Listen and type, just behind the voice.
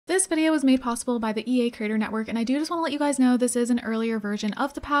This video was made possible by the EA Creator Network, and I do just want to let you guys know this is an earlier version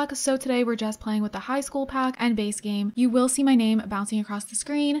of the pack. So today we're just playing with the high school pack and base game. You will see my name bouncing across the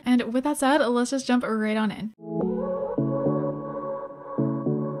screen. And with that said, let's just jump right on in.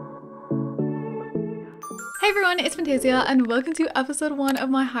 Hey everyone, it's Fantayzia and welcome to episode 1 of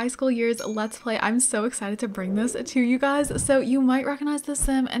my high school years Let's Play. I'm so excited to bring this to you guys. So you might recognize this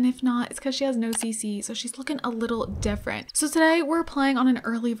sim, and if not, it's because she has no CC, so she's looking a little different. So today we're playing on an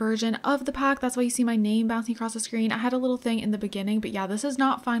early version of the pack. That's why you see my name bouncing across the screen. I had a little thing in the beginning, but yeah, this is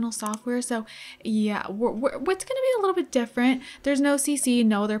not final software. So yeah, it's gonna be a little bit different. There's no CC,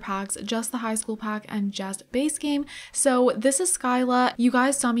 no other packs, just the high school pack and just base game. So this is Skyla. You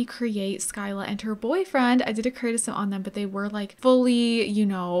guys saw me create Skyla and her boyfriend. I did a create a sim on them, but they were like fully, you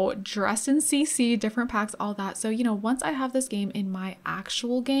know, dressed in CC, different packs, all that. So, you know, once I have this game in my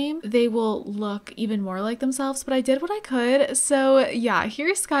actual game, they will look even more like themselves, but I did what I could. So yeah,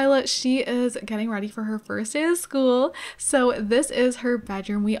 here's Skyla. She is getting ready for her first day of school. So this is her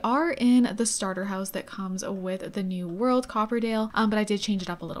bedroom. We are in the starter house that comes with the new world, Copperdale, but I did change it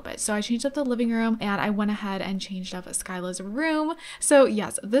up a little bit. So I changed up the living room and I went ahead and changed up Skyla's room. So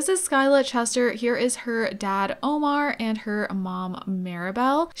yes, this is Skyla Chester. Here is her dad Omar and her mom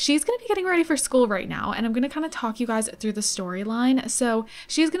Maribel. She's gonna be getting ready for school right now, and I'm gonna kind of talk you guys through the storyline. So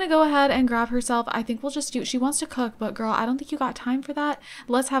she's gonna go ahead and grab herself, I think we'll just do, she wants to cook, but girl, I don't think you got time for that.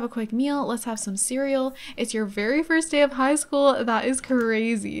 Let's have a quick meal. Let's have some cereal. It's your very first day of high school. That is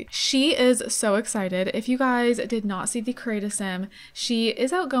crazy. She is so excited. If you guys did not see the create a sim, she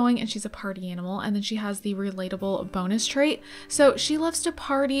is outgoing and she's a party animal, and then she has the relatable bonus trait. So she loves to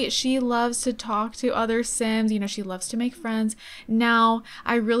party. She loves to talk to other sims. You know, she loves to make friends. Now,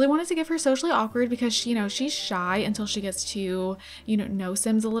 I really wanted to give her socially awkward because she, you know, she's shy until she gets to, you know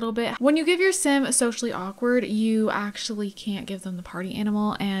sims a little bit. When you give your sim socially awkward, you actually can't give them the party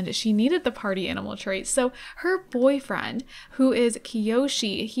animal, and she needed the party animal trait. So her boyfriend, who is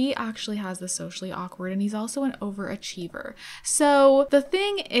Kiyoshi, he actually has the socially awkward, and he's also an overachiever. So the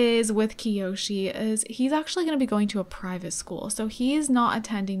thing is with Kiyoshi is he's actually going to be going to a private school, so he's not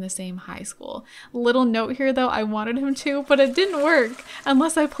attending the same high school. Little note here though, I wanted him to, but it didn't work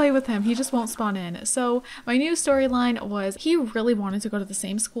unless I play with him. He just won't spawn in. So my new storyline was he really wanted to go to the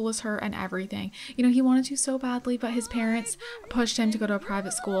same school as her and everything. You know, he wanted to so badly, but his parents pushed him to go to a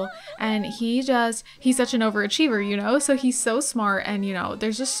private school, and he's such an overachiever, you know, so he's so smart, and you know,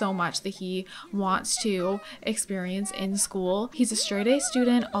 there's just so much that he wants to experience in school. He's a straight A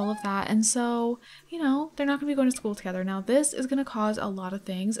student, all of that, and so, you know, they're not gonna be going to school together. Now this is gonna cause a lot of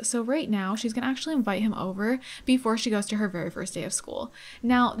things. So right now she's gonna actually invite him over before she goes to her very first day of school.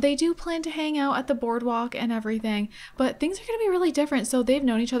 Now they do plan to hang out at the boardwalk and everything, but things are gonna be really different. So they've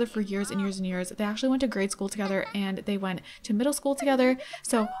known each other for years and years and years. They actually went to grade school together and they went to middle school together.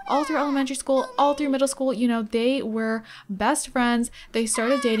 So all through elementary school, all through middle school, you know, they were best friends. They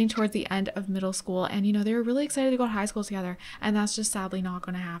started dating towards the end of middle school, and you know, they were really excited to go to high school together, and that's just sadly not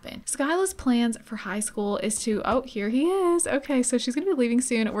going to happen. Skyla's plans for high school is to, oh, here he is. Okay, so she's gonna be leaving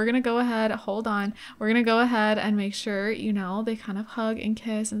soon. We're gonna go ahead, hold on, we're gonna go ahead and make sure, you know, they kind of hug and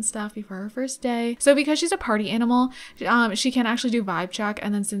kiss and stuff before her first day. So because she's a party animal, she can actually do vibe check,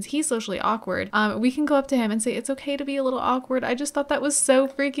 and then since he's socially awkward, we can go up to him and say it's okay to be a little awkward. I just thought that was so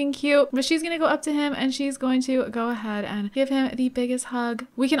freaking cute. But she's gonna go up to him and she's going to go ahead and give him the biggest hug.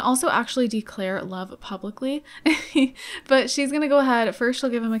 We can also actually declare love publicly, but she's gonna go ahead, first she'll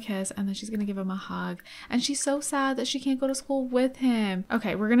give him a kiss and then she's gonna give him a hug, and she's so sad that she can't go to school with him.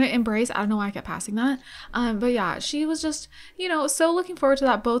 Okay, we're gonna embrace. I don't know why I kept passing that, but yeah, she was just, you know, so looking forward to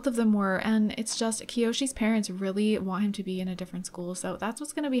that. Both of them were, and it's just Kiyoshi's parents really want him to be in a different school, so that's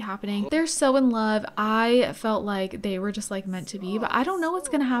what's gonna be happening. They're so in love. I felt like they were just like meant to be, but I don't know what's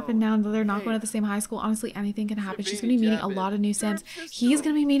gonna happen now that they're not going to the same high school. Honestly, anything can happen. She's gonna be meeting a lot of new sims. He's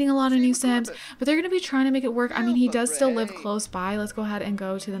gonna be meeting a lot of new sims, but they're gonna be trying to make it work. I mean, he does still live close by. Let's go ahead and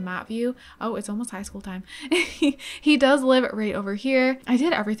go to the map view. Oh, it's almost high school time. He does live right over here. I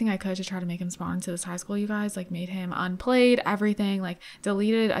did everything I could to try to make him spawn into this high school, you guys, like made him unplayed, everything, like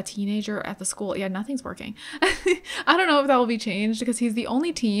deleted a teenager at the school. Yeah, nothing's working. I don't know if that will be changed because he's the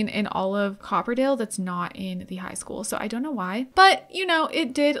only teen in all of Copperdale that's not in the high school, so I don't know why, but you know,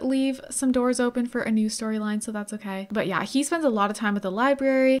 it did leave some doors open for a new storyline, so that's okay. But yeah, he spends a lot of time at the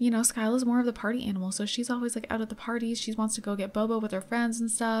library. You know, Skyla's more of the party animal, so she's always like out at the parties. She wants to go get boba with her friends and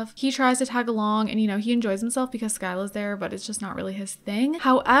stuff. He tries to tag along along, and you know, he enjoys himself because Skyla's there, but it's just not really his thing.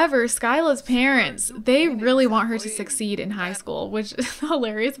 However, Skyla's parents, they really want her to succeed in high school, which is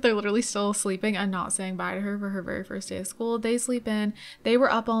hilarious. They're literally still sleeping and not saying bye to her for her very first day of school. They sleep in, they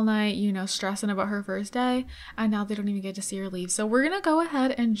were up all night, you know, stressing about her first day, and now they don't even get to see her leave. So we're gonna go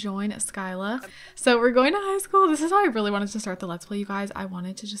ahead and join Skyla. So we're going to high school. This is how I really wanted to start the Let's Play, you guys. I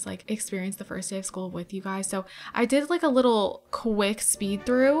wanted to just like experience the first day of school with you guys. So I did like a little quick speed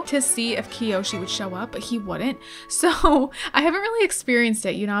through to see if Kiyoshi would show up, but he wouldn't. So I haven't really experienced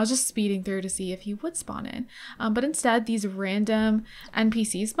it, you know. I was just speeding through to see if he would spawn in, but instead these random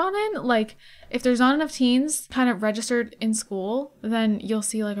NPCs spawn in. Like if there's not enough teens kind of registered in school, then you'll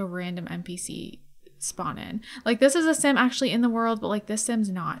see like a random NPC spawn in. Like this is a sim actually in the world, but like this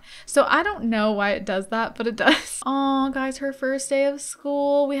sim's not. So I don't know why it does that, but it does. Oh guys, her first day of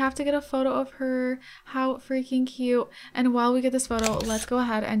school. We have to get a photo of her. How freaking cute. And while we get this photo, let's go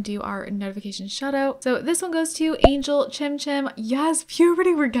ahead and do our notification shout out. So this one goes to Angel Chim Chim. Yes,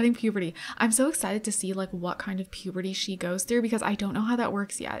 puberty. We're getting puberty. I'm so excited to see like what kind of puberty she goes through because I don't know how that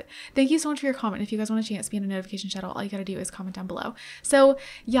works yet. Thank you so much for your comment. If you guys want a chance to be in a notification shout out, all you gotta do is comment down below. So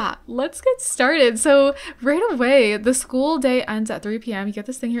yeah, let's get started. So right away, the school day ends at 3 p.m. You get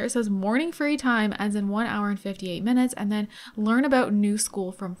this thing here. It says morning free time ends in 1 hour and 58 minutes, and then learn about new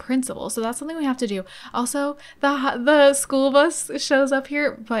school from principal. So that's something we have to do. Also, the school bus shows up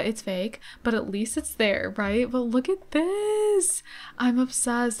here, but it's fake, but at least it's there, right? But look at this. I'm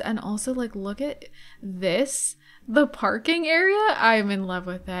obsessed. And also like, look at this. The parking area, I'm in love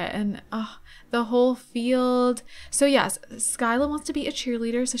with it. And the whole field. So yes, Skyla wants to be a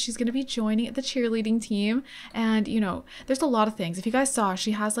cheerleader, so she's going to be joining the cheerleading team. And you know, there's a lot of things. If you guys saw,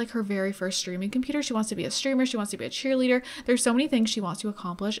 she has like her very first streaming computer. She wants to be a streamer. She wants to be a cheerleader. There's so many things she wants to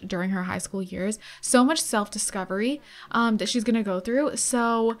accomplish during her high school years. So much self-discovery that she's going to go through.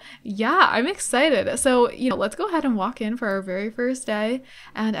 So yeah, I'm excited. So, you know, let's go ahead and walk in for our very first day.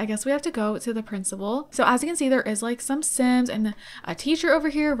 And I guess we have to go to the principal. So as you can see, there is like some Sims and a teacher over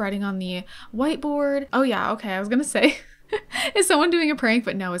here writing on the whiteboard. Oh yeah, okay, I was gonna say is someone doing a prank,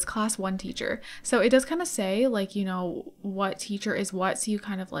 but no, it's class 1 teacher. So it does kind of say like, you know, what teacher is what, so you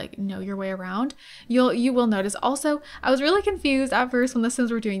kind of like know your way around. You will notice. Also, I was really confused at first when the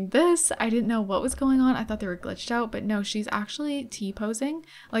Sims were doing this. I didn't know what was going on. I thought they were glitched out, but no, she's actually T-posing.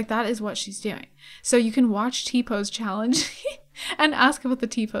 Like that is what she's doing. So you can watch T-pose challenge and ask about the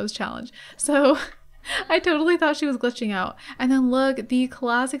T-pose challenge. So I totally thought she was glitching out. And then look, the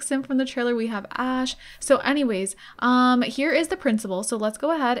classic sim from the trailer, we have Ash. So anyways, here is the principal. So let's go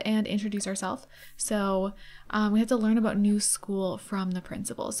ahead and introduce ourselves. So we have to learn about new school from the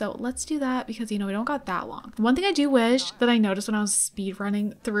principal. So let's do that because, you know, we don't got that long. One thing I do wish that I noticed when I was speed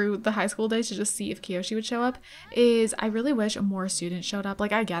running through the high school days to just see if Kiyoshi would show up is I really wish more students showed up.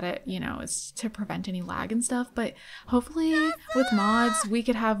 Like I get it, you know, it's to prevent any lag and stuff, but hopefully with mods, we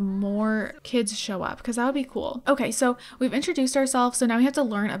could have more kids show up because that would be cool. Okay, so we've introduced ourselves. So now we have to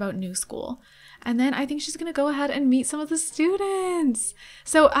learn about new school. And then I think she's going to go ahead and meet some of the students.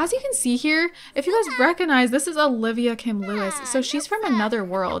 So as you can see here, if you guys recognize, this is Olivia Kim Lewis. So she's from another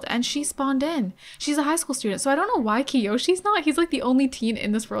world and she spawned in. She's a high school student. So I don't know why Kiyoshi's not. He's like the only teen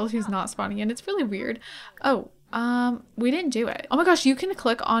in this world who's not spawning in. It's really weird. Oh, we didn't do it. Oh my gosh, you can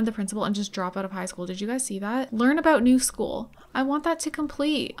click on the principal and just drop out of high school. Did you guys see that? Learn about new school. I want that to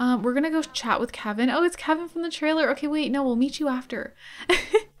complete. We're gonna go chat with Kevin. Oh, it's Kevin from the trailer. Okay, wait, no, we'll meet you after.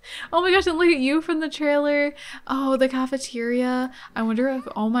 Oh my gosh, and look at you from the trailer. Oh, the cafeteria. I wonder if,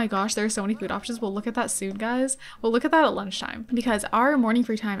 oh my gosh, there are so many food options. We'll look at that soon, guys. We'll look at that at lunchtime because our morning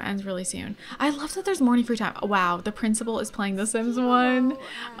free time ends really soon. I love that there's morning free time. Wow, the principal is playing The Sims 1.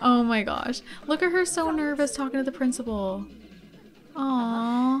 Oh my gosh. Look at her so nervous talking to the principal.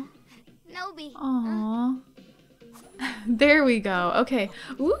 Aww. Aww. There we go. Okay.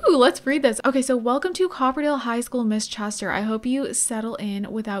 Ooh, let's read this. Okay, so welcome to Copperdale High School, Miss Chester. I hope you settle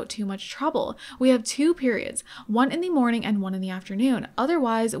in without too much trouble. We have 2 periods, one in the morning and one in the afternoon.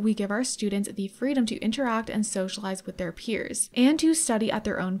 Otherwise, we give our students the freedom to interact and socialize with their peers and to study at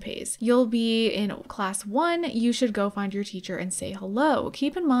their own pace. You'll be in class 1. You should go find your teacher and say hello.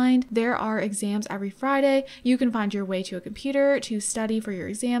 Keep in mind, there are exams every Friday. You can find your way to a computer to study for your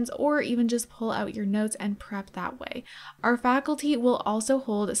exams or even just pull out your notes and prep that way. Our faculty will also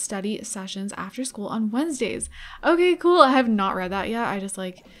hold study sessions after school on Wednesdays. Okay, cool. I have not read that yet. I just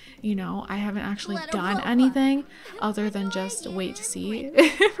like, you know, I haven't actually done anything other than just wait to see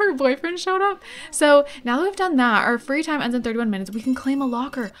if her boyfriend showed up. So now that we've done that, our free time ends in 31 minutes. We can claim a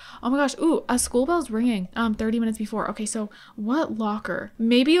locker. Oh my gosh. Ooh, a school bell's ringing 30 minutes before. Okay, so what locker?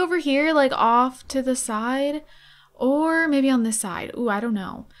 Maybe over here, like off to the side, or maybe on this side. Ooh, I don't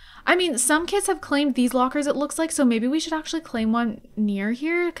know. I mean, some kids have claimed these lockers, it looks like, so maybe we should actually claim one near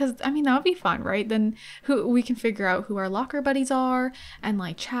here, because, I mean, that would be fun, right? Then we can figure out who our locker buddies are and,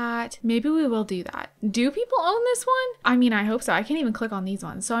 like, chat. Maybe we will do that. Do people own this one? I mean, I hope so. I can't even click on these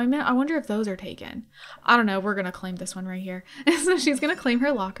ones, so I wonder if those are taken. I don't know. We're gonna claim this one right here. So she's gonna claim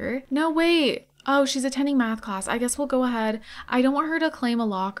her locker. No, wait. Oh, she's attending math class. I guess we'll go ahead. I don't want her to claim a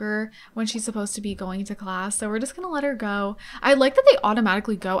locker when she's supposed to be going to class, so we're just gonna let her go. I like that they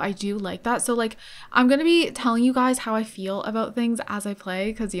automatically go. I do like that. So like, I'm gonna be telling you guys how I feel about things as I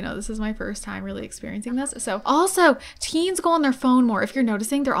play, because you know, this is my first time really experiencing this. So also, teens go on their phone more. If you're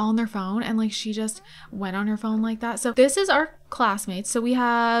noticing, they're all on their phone, and like she just went on her phone like that. So this is our classmates. So we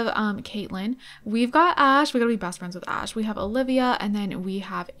have Caitlin, we've got Ash, we gotta be best friends with Ash, we have Olivia, and then we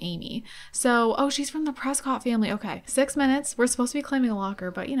have Amy. So oh, she's from the Prescott family. Okay, 6 minutes. We're supposed to be claiming a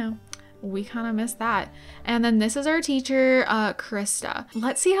locker, but you know, we kind of missed that. And then this is our teacher, Krista.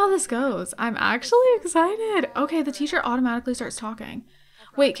 Let's see how this goes. I'm actually excited. Okay, the teacher automatically starts talking.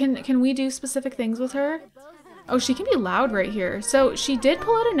 Wait, can we do specific things with her? Oh, she can be loud right here. So she did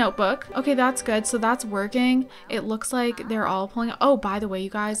pull out a notebook. Okay, that's good. So that's working. It looks like they're all pulling. Oh, by the way, you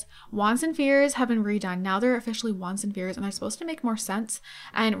guys, wants and fears have been redone. Now they're officially wants and fears, and they're supposed to make more sense.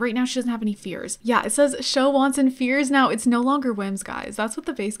 And right now she doesn't have any fears. Yeah, it says show wants and fears now. It's no longer whims, guys. That's what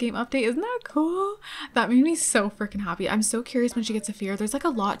the base game update. Isn't that cool? That made me so freaking happy. I'm so curious when she gets a fear. There's like a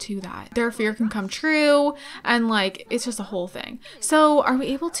lot to that. Their fear can come true, and like it's just a whole thing. So are we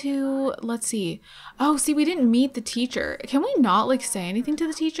able to, let's see. Oh, see, we didn't meet the teacher. Can we not like say anything to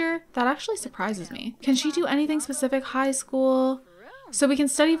the teacher? That actually surprises me. Can she do anything specific? High school? So we can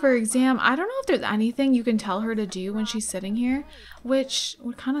study for exam. I don't know if there's anything you can tell her to do when she's sitting here, which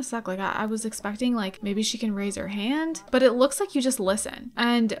would kind of suck. Like I was expecting like maybe she can raise her hand, but it looks like you just listen.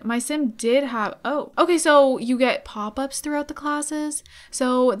 And my sim did have, oh, okay. So you get pop-ups throughout the classes.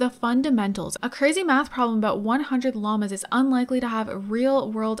 So the fundamentals, a crazy math problem about 100 llamas is unlikely to have a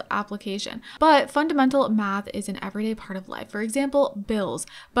real world application, but fundamental math is an everyday part of life. For example, bills,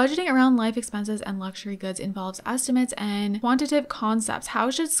 budgeting around life expenses and luxury goods involves estimates and quantitative concepts. How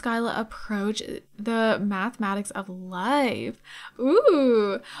should Skyla approach the mathematics of life?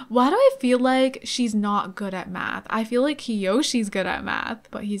 Ooh, why do I feel like she's not good at math? I feel like Kiyoshi's good at math,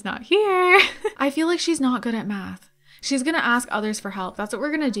 but he's not here. I feel like she's not good at math. She's gonna ask others for help. That's what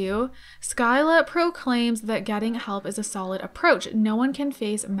we're gonna do. Skyla proclaims that getting help is a solid approach. No one can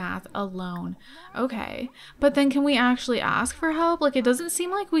face math alone. Okay, but then can we actually ask for help? Like, it doesn't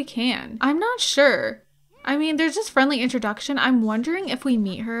seem like we can. I'm not sure. I mean, there's just friendly introduction. I'm wondering if we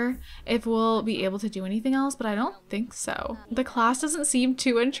meet her, if we'll be able to do anything else, but I don't think so. The class doesn't seem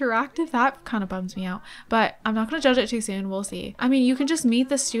too interactive. That kind of bums me out, but I'm not going to judge it too soon. We'll see. I mean, you can just meet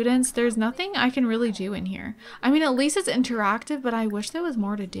the students. There's nothing I can really do in here. I mean, at least it's interactive, but I wish there was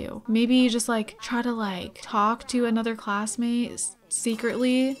more to do. Maybe you just like try to like talk to another classmate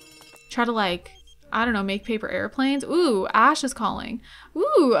secretly. Try to like, I don't know, make paper airplanes. Ooh, Ash is calling.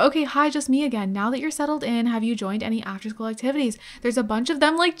 Ooh, okay, hi, just me again. Now that you're settled in, have you joined any after-school activities? There's a bunch of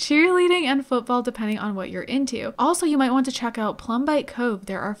them like cheerleading and football depending on what you're into. Also, you might want to check out Plumbite Cove.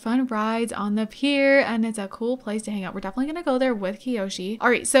 There are fun rides on the pier and it's a cool place to hang out. We're definitely gonna go there with Kiyoshi. All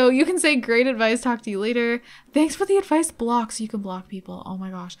right, so you can say great advice, talk to you later. Thanks for the advice block, so you can block people. Oh my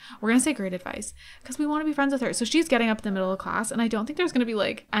gosh, we're gonna say great advice because we want to be friends with her. So she's getting up in the middle of class and I don't think there's gonna be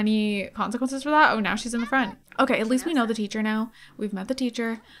like any consequences for that. Oh, now she's in the front. Okay, at least we know the teacher now. We've met the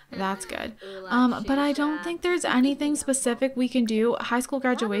teacher. That's good. But I don't think there's anything specific we can do. High school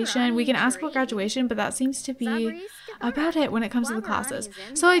graduation, we can ask about graduation, but that seems to be about it when it comes to the classes.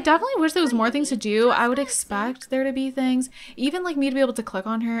 So I definitely wish there was more things to do. I would expect there to be things, even like me to be able to click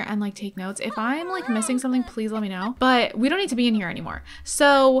on her and like take notes. If I'm like missing something, please let me know. But we don't need to be in here anymore.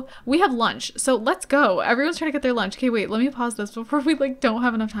 So we have lunch. So let's go. Everyone's trying to get their lunch. Okay, wait, let me pause this before we like don't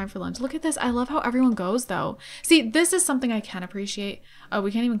have enough time for lunch. Look at this. I love how everyone goes though. See, this is something I can appreciate. Oh,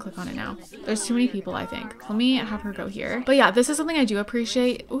 we can't even click on it now. There's too many people, I think. Let me have her go here. But yeah, this is something I do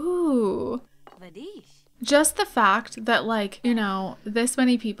appreciate. Ooh. Just the fact that like, you know, this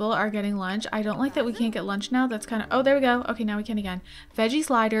many people are getting lunch. I don't like that we can't get lunch now. That's kind of, oh, there we go. Okay, now we can again. Veggie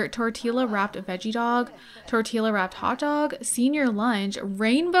slider, tortilla wrapped veggie dog, tortilla wrapped hot dog, senior lunch,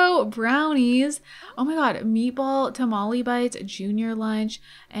 rainbow brownies. Oh my God, meatball tamale bites, junior lunch,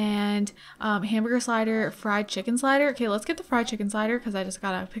 and hamburger slider, fried chicken slider. Okay, let's get the fried chicken slider because I just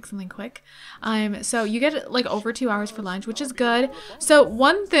gotta pick something quick. So you get like over 2 hours for lunch, which is good. So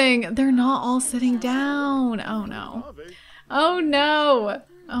one thing, they're not all sitting down. Oh no. Oh no.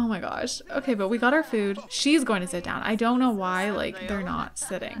 Oh my gosh. Okay, but we got our food. She's going to sit down. I don't know why, like, they're not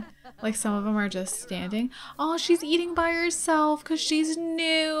sitting. Like some of them are just standing. Oh, she's eating by herself because she's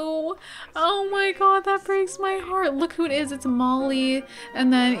new. Oh my god, that breaks my heart. Look who it is. It's Molly.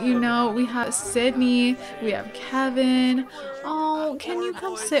 And then, you know, we have Sydney. We have Kevin. Oh, can you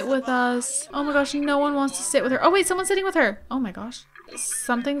come sit with us? Oh my gosh, no one wants to sit with her. Oh wait, someone's sitting with her. Oh my gosh.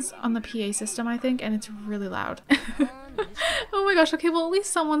 Something's on the PA system, I think, and it's really loud. Oh my gosh, okay, well at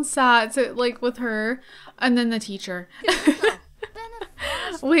least someone sat like with her and then the teacher.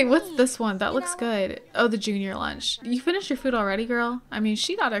 Wait, what's this one? That looks good. Oh, the junior lunch. You finished your food already, girl? I mean,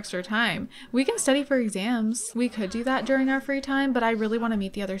 she got extra time. We can study for exams. We could do that during our free time, but I really want to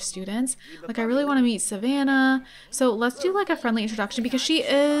meet the other students. Like, I really want to meet Savannah. So let's do like a friendly introduction because she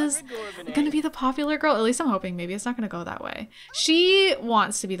is going to be the popular girl. At least I'm hoping. Maybe it's not going to go that way. She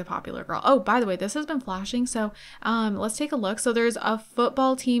wants to be the popular girl. Oh, by the way, this has been flashing. So let's take a look. So there's a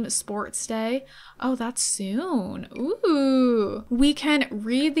football team sports day. Oh, that's soon. Ooh. We can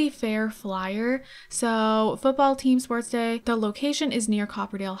read the fair flyer. So football team sports day. The location is near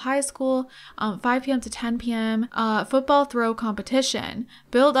Copperdale High School. 5 p.m. to 10 p.m. Football throw competition.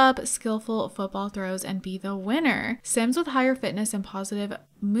 Build up skillful football throws and be the winner. Sims with higher fitness and positive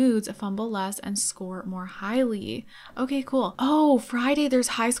moods fumble less and score more highly. Okay, cool. Oh, Friday there's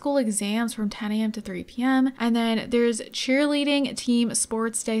high school exams from 10 a.m. to 3 p.m. And then there's cheerleading team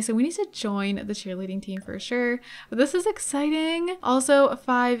sports day. So we need to join the cheerleading team for sure. But this is exciting. Also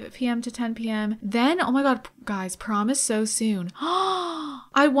 5 p.m. to 10 p.m. Then, oh my god, guys, prom is so soon.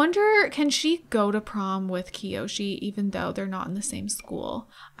 I wonder, can she go to prom with Kiyoshi even though they're not in the same school?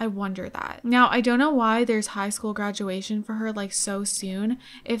 I wonder that. Now, I don't know why there's high school graduation for her like so soon.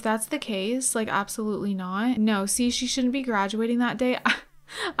 If that's the case, like absolutely not. No, see, she shouldn't be graduating that day.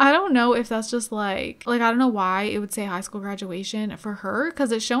 I don't know if that's just like I don't know why it would say high school graduation for her because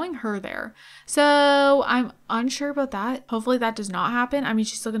it's showing her there. So I'm unsure about that. Hopefully that does not happen. I mean,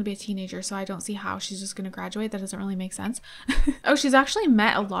 she's still going to be a teenager, so I don't see how she's just going to graduate. That doesn't really make sense. Oh, she's actually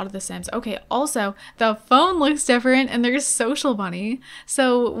met a lot of the Sims. Okay, also the phone looks different and there's Social Bunny.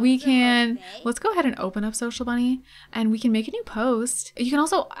 So we can, let's go ahead and open up Social Bunny and we can make a new post. You can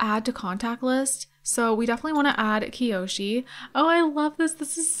also add to contact list. So we definitely want to add Kiyoshi. Oh, I love this.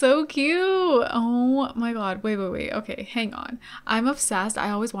 This is so cute. Oh my god. Wait. Okay, hang on. I'm obsessed.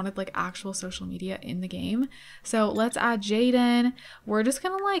 I always wanted like actual social media in the game. So let's add Jaden. We're just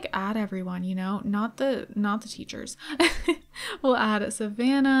gonna like add everyone, you know, not the teachers. We'll add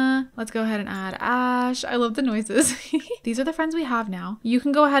Savannah. Let's go ahead and add Ash. I love the noises. These are the friends we have now. You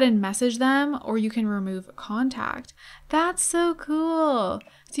can go ahead and message them or you can remove contact. That's so cool.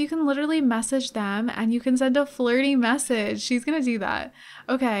 So you can literally message them and you can send a flirty message. She's gonna do that.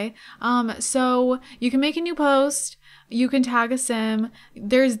 Okay, so you can make a new post. You can tag a sim.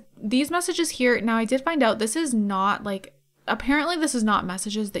 There's these messages here. Now I did find out this is not like, apparently this is not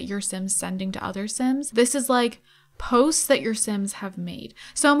messages that your Sim's sending to other Sims. This is like posts that your Sims have made.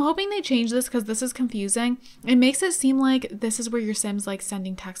 So I'm hoping they change this because this is confusing. It makes it seem like this is where your Sims like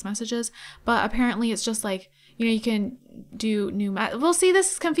sending text messages, but apparently it's just like, you know, you can do new we'll see,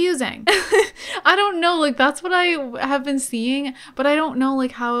 this is confusing. I don't know, like that's what I have been seeing, but I don't know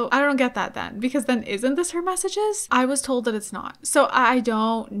like how, I don't get that then, because then isn't this her messages? I was told that it's not. So I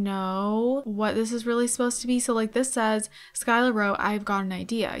don't know what this is really supposed to be. So like this says, Skyla wrote, I've got an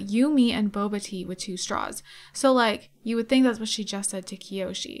idea. You, me, and boba tea with 2 straws. So like, you would think that's what she just said to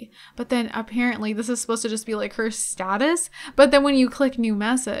Kiyoshi. But then apparently this is supposed to just be like her status. But then when you click new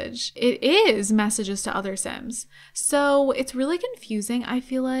message, it is messages to other Sims. So it's really confusing. I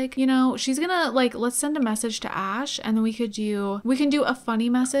feel like, you know, she's gonna like, let's send a message to Ash and then we can do a funny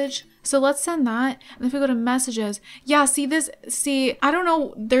message. So let's send that. And if we go to messages, yeah, see, I don't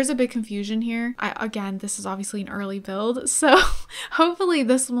know. There's a big confusion here. Again, this is obviously an early build. So hopefully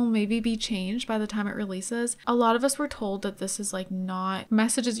this will maybe be changed by the time it releases. A lot of us were told that this is like not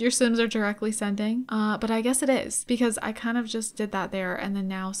messages your Sims are directly sending. But I guess it is because I kind of just did that there. And then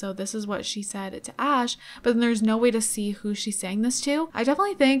now, so this is what she said to Ash, but then there's no way to see who she's saying this to. I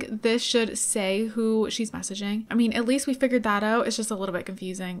definitely think this should say who she's messaging. I mean, at least we figured that out. It's just a little bit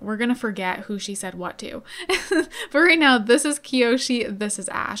confusing. We're gonna forget who she said what to. But right now, this is Kiyoshi, this is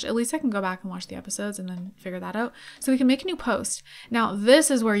Ash. At least I can go back and watch the episodes and then figure that out. So we can make a new post. Now, this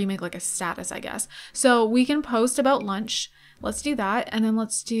is where you make like a status, I guess. So we can post about lunch. Let's do that. And then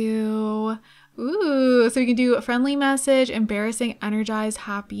let's do, ooh, so we can do a friendly message, embarrassing, energized,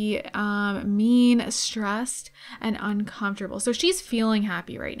 happy, mean, stressed, and uncomfortable. So she's feeling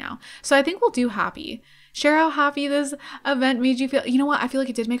happy right now. So I think we'll do happy. Share how happy this event made you feel. You know what? I feel like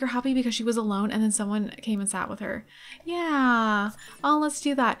it did make her happy because she was alone and then someone came and sat with her. Yeah. Oh, let's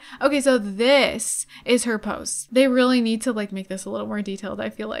do that. Okay, so this is her post. They really need to like make this a little more detailed, I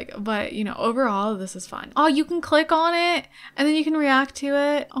feel like. But, you know, overall, this is fun. Oh, you can click on it and then you can react to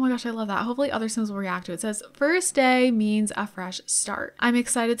it. Oh my gosh, I love that. Hopefully other Sims will react to it. It says, first day means a fresh start. I'm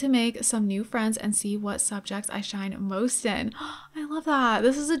excited to make some new friends and see what subjects I shine most in. I love that.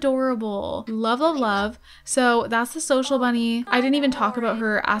 This is adorable. Love, love, love. So that's the social bunny. I didn't even talk about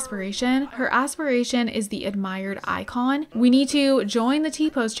her aspiration. Her aspiration is the admired icon. We need to join the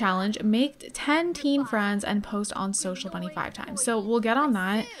T-Pose challenge, make 10 teen friends, and post on social bunny 5 times. So we'll get on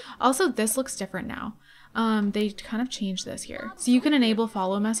that. Also, this looks different now. They kind of changed this here. So you can enable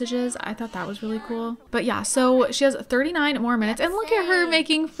follow messages. I thought that was really cool. But yeah, so she has 39 more minutes and look at her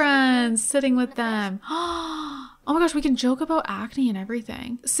making friends, sitting with them. Oh my gosh, we can joke about acne and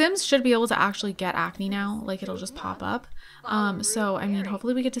everything. Sims should be able to actually get acne now. Like it'll just pop up. So I mean,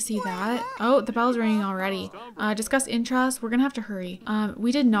 hopefully we get to see that. Oh, the bell's ringing already. Discuss interests. We're gonna have to hurry.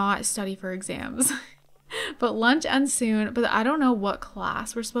 We did not study for exams. But lunch ends soon, but I don't know what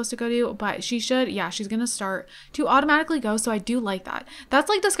class we're supposed to go to, but she should, yeah, she's gonna start to automatically go, so I do like that. That's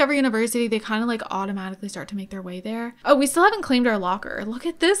like Discovery University, they kind of like automatically start to make their way there. Oh, we still haven't claimed our locker. Look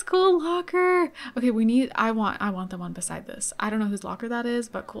at this cool locker. Okay, we need, I want the one beside this. I don't know whose locker that is,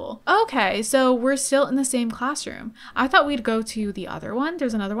 but cool. Okay, so we're still in the same classroom. I thought we'd go to the other one.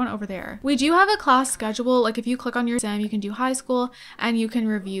 There's another one over there. We do have a class schedule. Like if you click on your sim, you can do high school and you can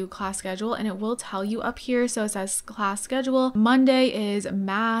review class schedule and it will tell you up here. So it says class schedule. Monday is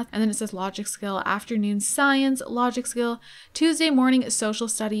math, and then it says logic skill. Afternoon science, logic skill. Tuesday morning social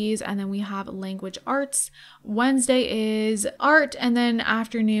studies, and then we have language arts. Wednesday is art, and then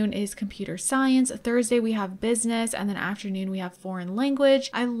afternoon is computer science. Thursday we have business, and then afternoon we have foreign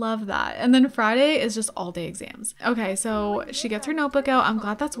language. I love that. And then Friday is just all day exams. Okay, so she gets her notebook out. I'm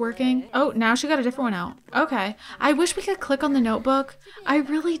glad that's working. Oh, now she got a different one out. Okay. I wish we could click on the notebook. I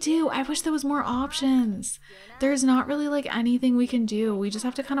really do. I wish there was more options. There's not really like anything we can do. We just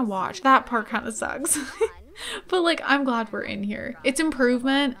have to kind of watch. That part kind of sucks. But like, I'm glad we're in here. It's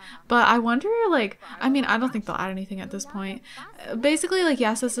improvement, but I wonder like, I mean, I don't think they'll add anything at this point. Basically like,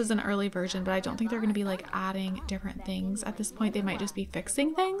 yes, this is an early version, but I don't think they're going to be like adding different things at this point. They might just be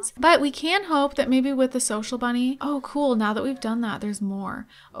fixing things, but we can hope that maybe with the social bunny. Oh, cool. Now that we've done that, there's more.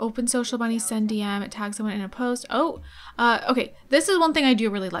 Open social bunny, send DM, tag someone in a post. Oh, okay. This is one thing I do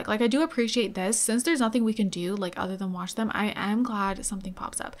really like. Like I do appreciate this since there's nothing we can do like other than watch them. I am glad something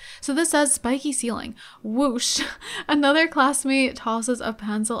pops up. So this says spiky ceiling. Whoosh. Another classmate tosses a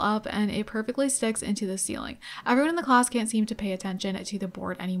pencil up and it perfectly sticks into the ceiling. Everyone in the class can't seem to pay attention to the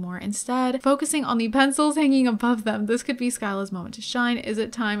board anymore. Instead, focusing on the pencils hanging above them. This could be Skyla's moment to shine. Is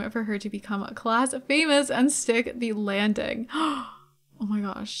it time for her to become class famous and stick the landing? Oh my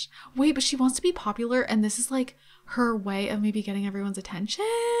gosh. Wait, but she wants to be popular and this is like her way of maybe getting everyone's attention.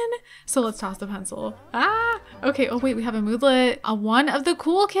 So let's toss the pencil. Ah, okay. Oh wait, we have a moodlet. One of the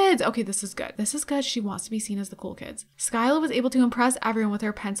cool kids. Okay, this is good. This is good. She wants to be seen as the cool kids. Skyla was able to impress everyone with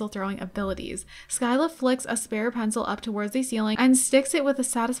her pencil throwing abilities. Skyla flicks a spare pencil up towards the ceiling and sticks it with a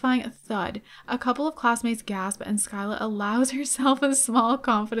satisfying thud. A couple of classmates gasp and Skyla allows herself a small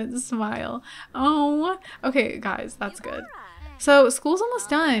confident smile. Oh, okay guys, that's good. So school's almost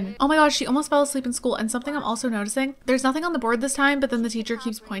done. Oh my gosh, she almost fell asleep in school. And something I'm also noticing, there's nothing on the board this time, but then the teacher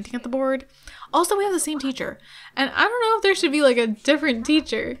keeps pointing at the board. Also, we have the same teacher. And I don't know if there should be like a different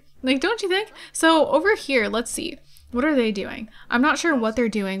teacher. Like, don't you think? So over here, let's see. What are they doing? I'm not sure what they're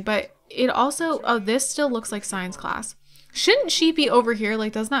doing, but it also, oh, this still looks like science class. Shouldn't she be over here?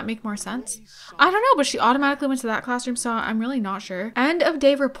 Like, doesn't that make more sense? I don't know, but she automatically went to that classroom, so I'm really not sure. End of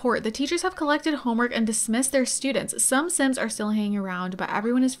day report. The teachers have collected homework and dismissed their students. Some Sims are still hanging around, but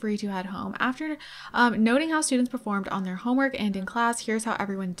everyone is free to head home. After noting how students performed on their homework and in class, here's how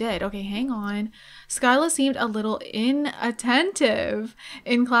everyone did. Okay, hang on. Skyla seemed a little inattentive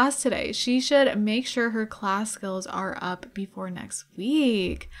in class today. She should make sure her class skills are up before next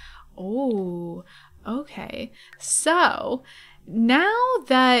week. Oh, okay. So now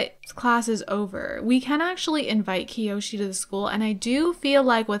that class is over, we can actually invite Kiyoshi to the school, and I do feel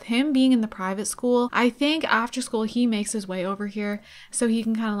like with him being in the private school, I think after school he makes his way over here so he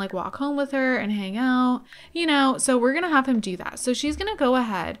can kind of like walk home with her and hang out, you know. So we're gonna have him do that. So she's gonna go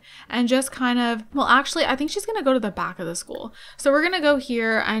ahead and just kind of, well, actually I think she's gonna go to the back of the school. So we're gonna go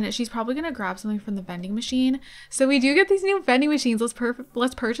here and she's probably gonna grab something from the vending machine. So we do get these new vending machines.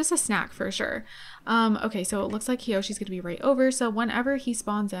 Let's purchase a snack for sure. Okay, so it looks like Kiyoshi's gonna be right over. So whenever he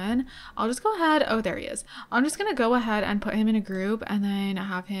spawns in, I'll just go ahead. Oh, there he is. I'm just gonna go ahead and put him in a group and then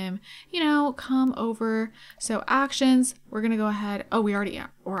have him, you know, come over. So actions, we're gonna go ahead. Oh, we're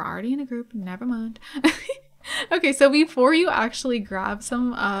already in a group. Never mind. Okay, so before you actually grab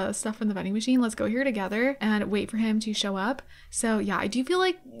some stuff from the vending machine, let's go here together and wait for him to show up. So yeah, I do feel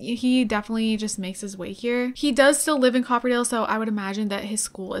like he definitely just makes his way here. He does still live in Copperdale, so I would imagine that his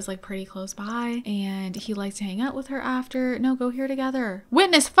school is like pretty close by and he likes to hang out with her after. No, go here together.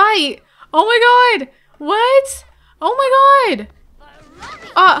 Witness fight! Oh my god! What? Oh my god!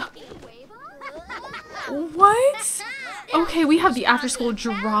 What? Okay, we have the after school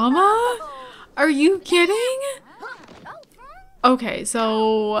drama? Are you kidding? Okay,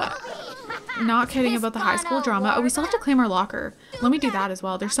 so not kidding about the high school drama. Oh, we still have to claim our locker. Let me do that as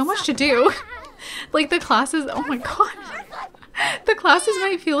well. There's so much to do. Like the classes, oh my god. The classes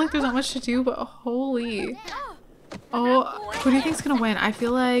might feel like there's not much to do, but holy. Oh, who do you think's gonna win? I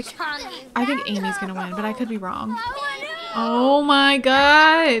think Amy's gonna win, but I could be wrong. Oh my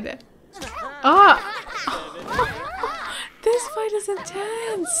god. This fight is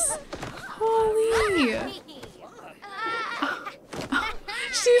intense. Holy.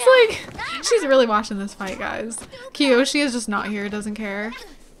 She's really watching this fight, guys. Kiyoshi is just not here, doesn't care.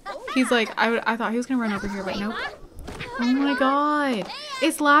 He's like, I thought he was gonna run over here, but nope. Oh my god.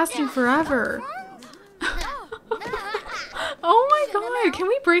 It's lasting forever. Oh my god. Can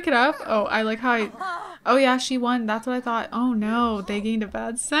we break it up? Oh, I like how oh yeah, she won. That's what I thought. Oh no, they gained a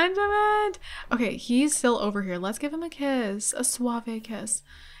bad sentiment. Okay, he's still over here. Let's give him a kiss. A suave kiss.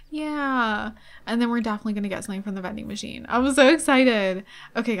 Yeah. And then we're definitely going to get something from the vending machine. I was so excited.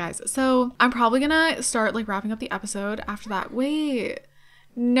 Okay, guys. So I'm probably going to start like wrapping up the episode after that. Wait.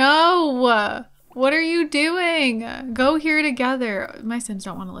 No. What are you doing? Go here together. My Sims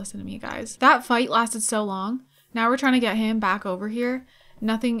don't want to listen to me, guys. That fight lasted so long. Now we're trying to get him back over here.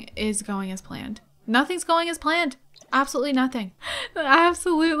 Nothing is going as planned. Nothing's going as planned. Absolutely nothing.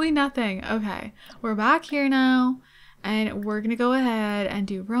 Absolutely nothing. Okay. We're back here now. And we're going to go ahead and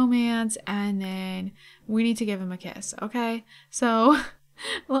do romance. And then we need to give him a kiss. Okay. So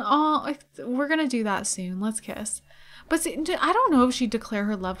we're going to do that soon. Let's kiss. But see, I don't know if she'd declare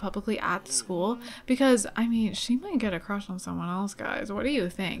her love publicly at the school. Because, I mean, she might get a crush on someone else, guys. What do you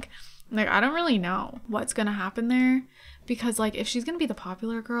think? Like, I don't really know what's going to happen there. Because, like, if she's going to be the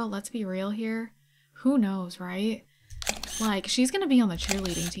popular girl, let's be real here. Who knows, right? Like, she's gonna be on the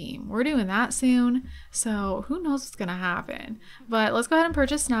cheerleading team. We're doing that soon, so who knows what's gonna happen. But let's go ahead and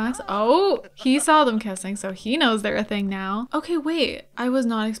purchase snacks. Oh, he saw them kissing, so he knows they're a thing now. Okay, wait, I was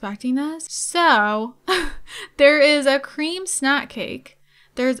not expecting this. So there is a cream snack cake,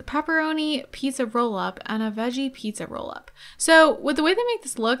 there's pepperoni pizza roll-up, and a veggie pizza roll-up. So with the way they make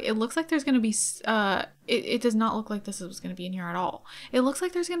this look, it looks like there's gonna be it does not look like this was gonna be in here at all. It looks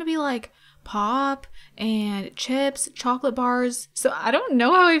like there's gonna be like pop and chips, chocolate bars. So I don't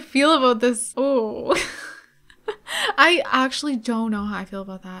know how I feel about this. Oh, I actually don't know how I feel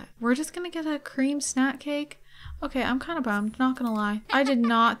about that. We're just gonna get a cream snack cake. Okay, I'm kind of bummed, not gonna lie. I did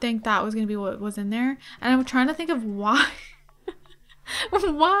not think that was gonna be what was in there. And I'm trying to think of why.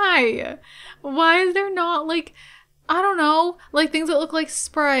 Why is there not like, I don't know, like things that look like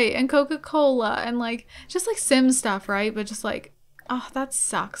Sprite and Coca-Cola and like just like Sim stuff, right? But just like, oh, that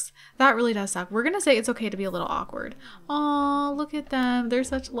sucks. That really does suck. We're gonna say it's okay to be a little awkward. Oh, look at them. They're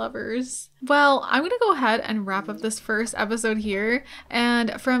such lovers. Well, I'm gonna go ahead and wrap up this first episode here.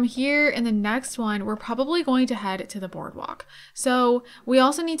 And from here in the next one, we're probably going to head to the boardwalk. So we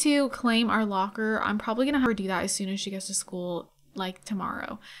also need to claim our locker. I'm probably gonna have her do that as soon as she gets to school, like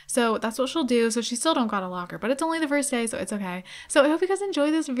tomorrow. So that's what she'll do. So she still don't got a locker, but it's only the first day, so it's okay. So I hope you guys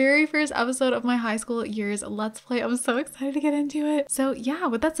enjoyed this very first episode of my high school years Let's Play. I'm so excited to get into it. So yeah,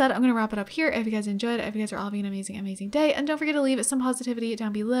 with that said, I'm gonna wrap it up here. If you guys enjoyed it, if you guys are all having an amazing day, and don't forget to leave some positivity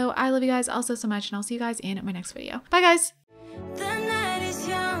down below. I love you guys also so much, and I'll see you guys in my next video. Bye guys.